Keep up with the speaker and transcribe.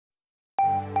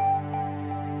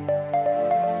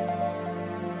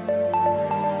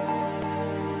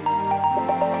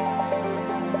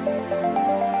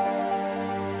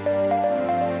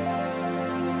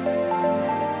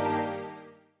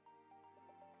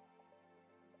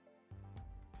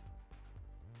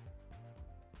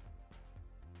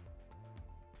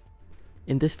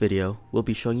In this video, we'll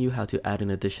be showing you how to add an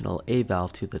additional A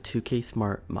valve to the 2K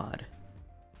Smart mod.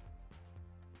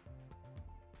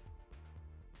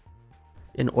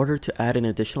 In order to add an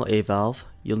additional A valve,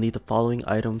 you'll need the following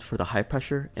items for the high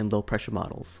pressure and low pressure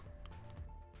models.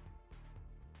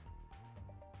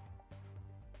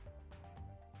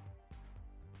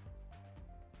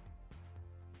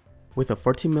 With a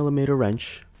 14mm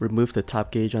wrench, remove the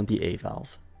top gauge on the A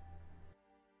valve.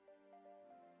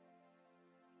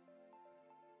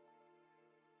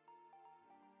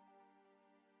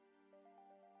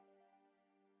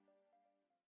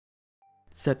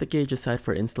 Set the gauge aside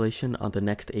for installation on the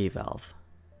next A valve.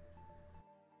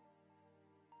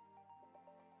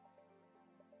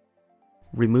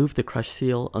 Remove the crush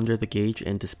seal under the gauge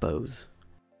and dispose.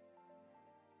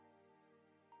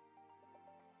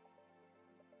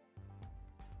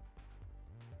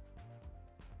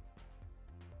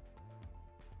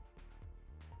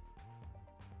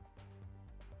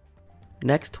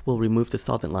 Next, we'll remove the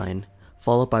solvent line,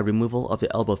 followed by removal of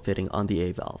the elbow fitting on the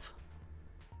A valve.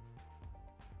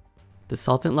 The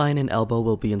solvent line and elbow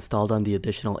will be installed on the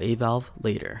additional A valve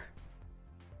later.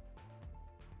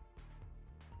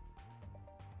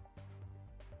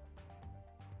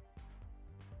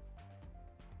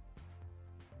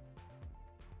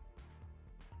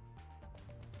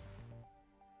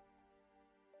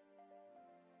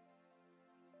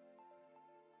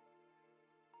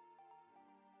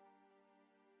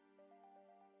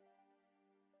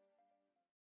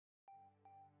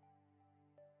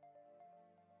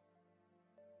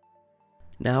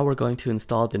 Now we're going to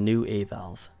install the new A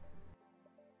valve.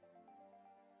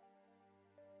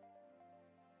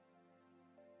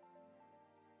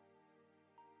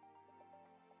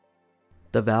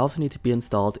 The valves need to be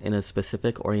installed in a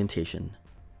specific orientation.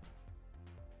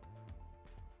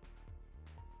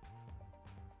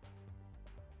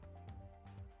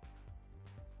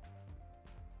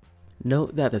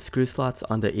 Note that the screw slots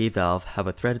on the A valve have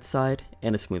a threaded side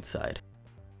and a smooth side.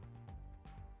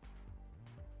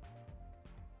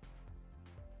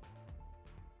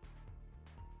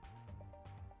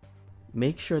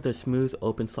 Make sure the smooth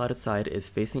open slotted side is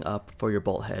facing up for your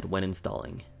bolt head when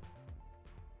installing.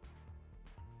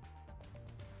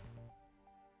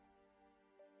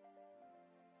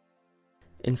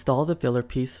 Install the filler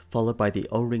piece followed by the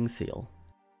O-ring seal.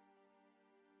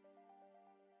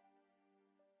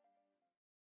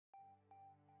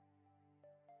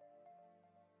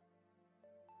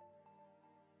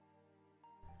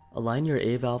 Align your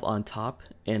A valve on top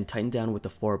and tighten down with the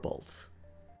 4 bolts.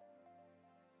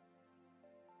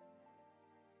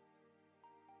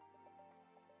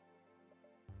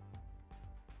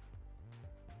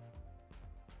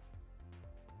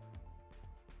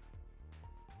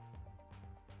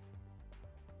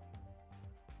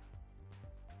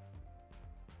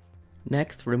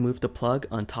 Next, remove the plug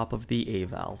on top of the A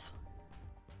valve.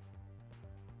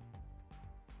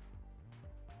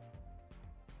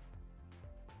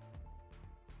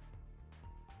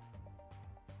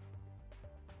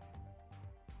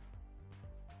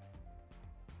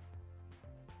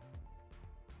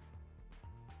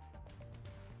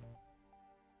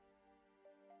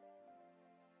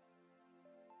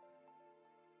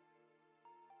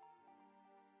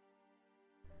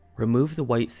 Remove the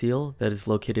white seal that is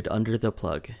located under the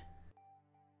plug.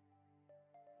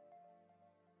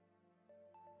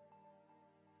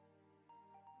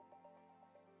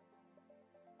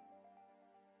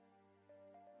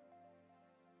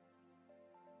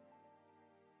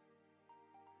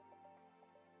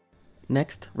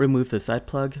 Next, remove the side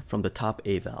plug from the top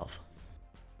A valve.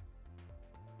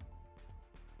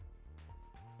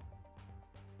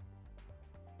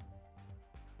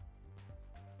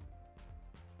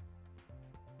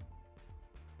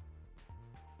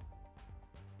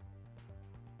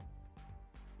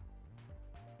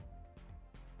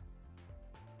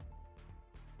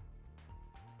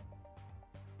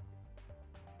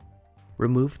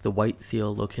 Remove the white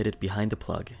seal located behind the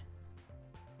plug.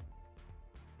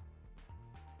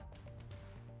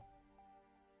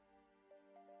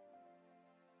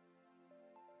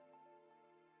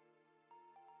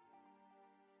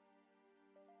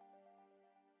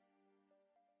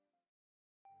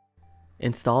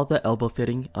 Install the elbow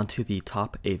fitting onto the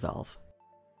top A valve.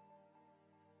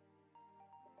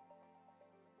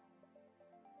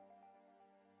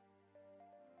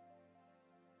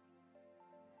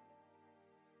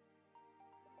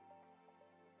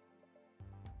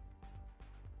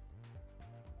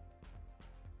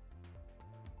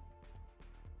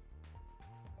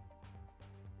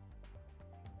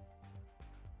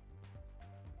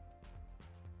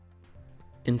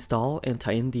 Install and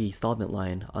tighten the solvent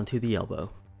line onto the elbow.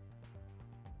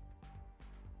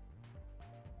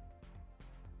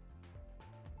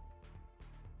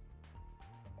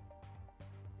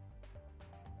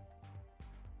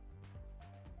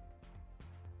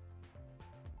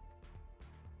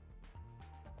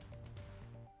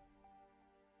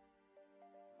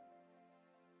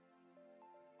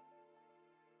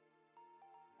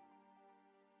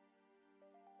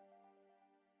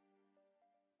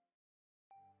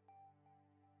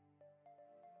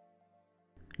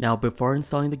 Now before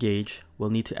installing the gauge, we'll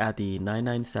need to add the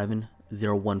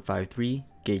 9970153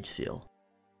 gauge seal.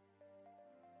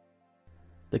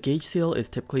 The gauge seal is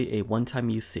typically a one-time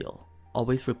use seal,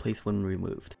 always replace when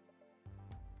removed.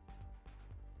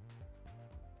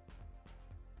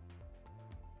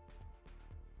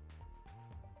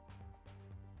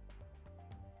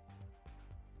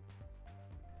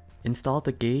 Install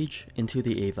the gauge into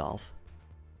the A valve.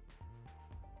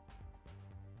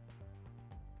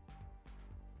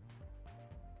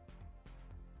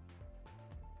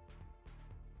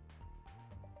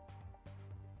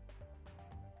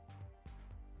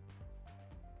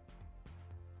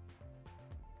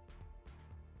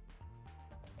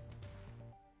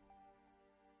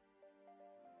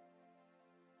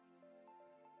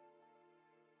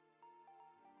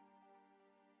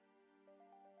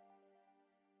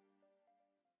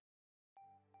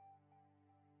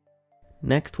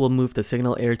 Next, we'll move the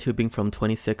signal air tubing from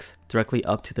 26 directly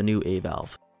up to the new A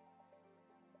valve.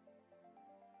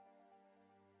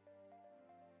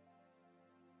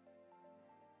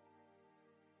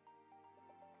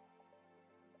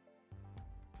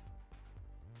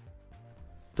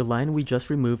 The line we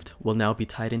just removed will now be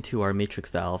tied into our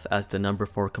matrix valve as the number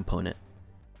 4 component.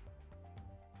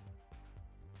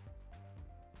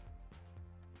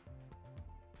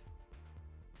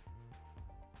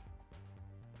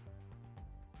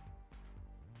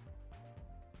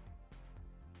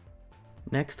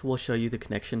 Next, we'll show you the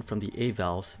connection from the A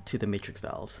valves to the matrix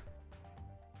valves.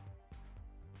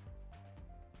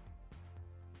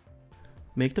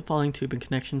 Make the following tubing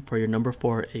connection for your number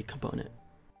 4 A component.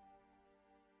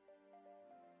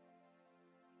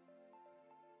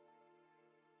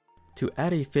 To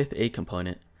add a 5th A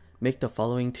component, make the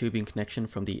following tubing connection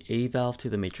from the A valve to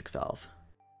the matrix valve.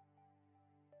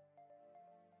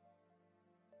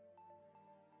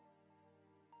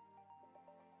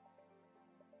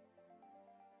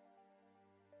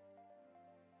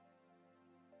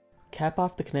 Cap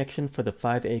off the connection for the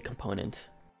 5A component.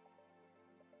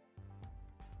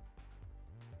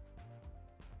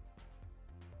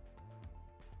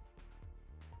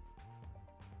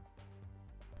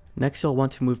 Next, you'll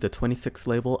want to move the 26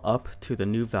 label up to the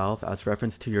new valve as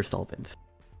reference to your solvent.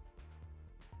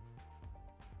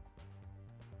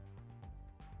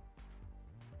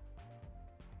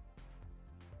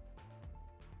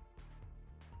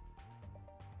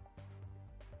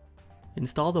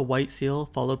 Install the white seal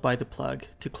followed by the plug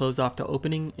to close off the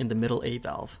opening in the middle A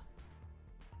valve.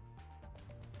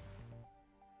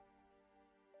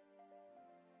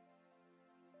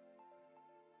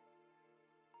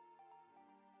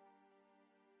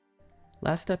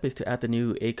 Last step is to add the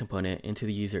new A component into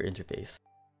the user interface.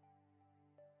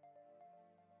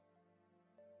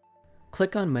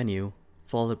 Click on Menu,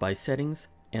 followed by Settings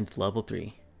and Level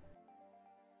 3.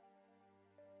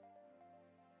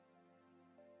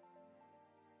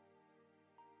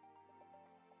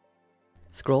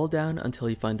 Scroll down until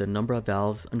you find the number of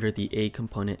valves under the A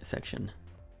component section.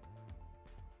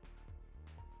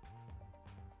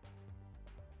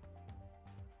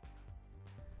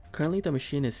 Currently the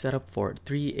machine is set up for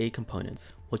 3 A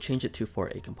components. We'll change it to 4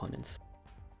 A components.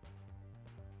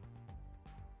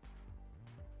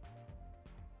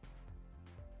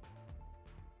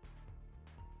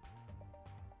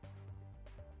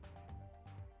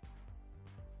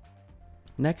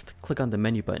 Next, click on the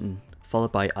menu button,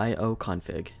 followed by I/O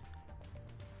config.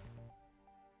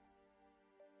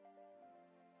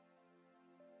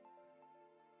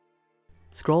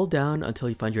 Scroll down until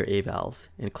you find your A valves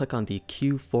and click on the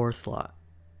Q4 slot.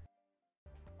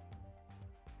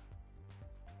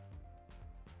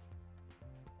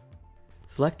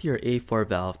 Select your A4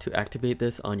 valve to activate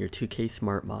this on your 2K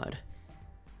Smart mod.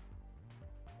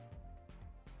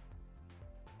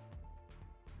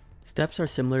 Steps are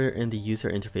similar in the user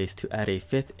interface to add a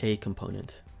 5th A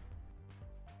component.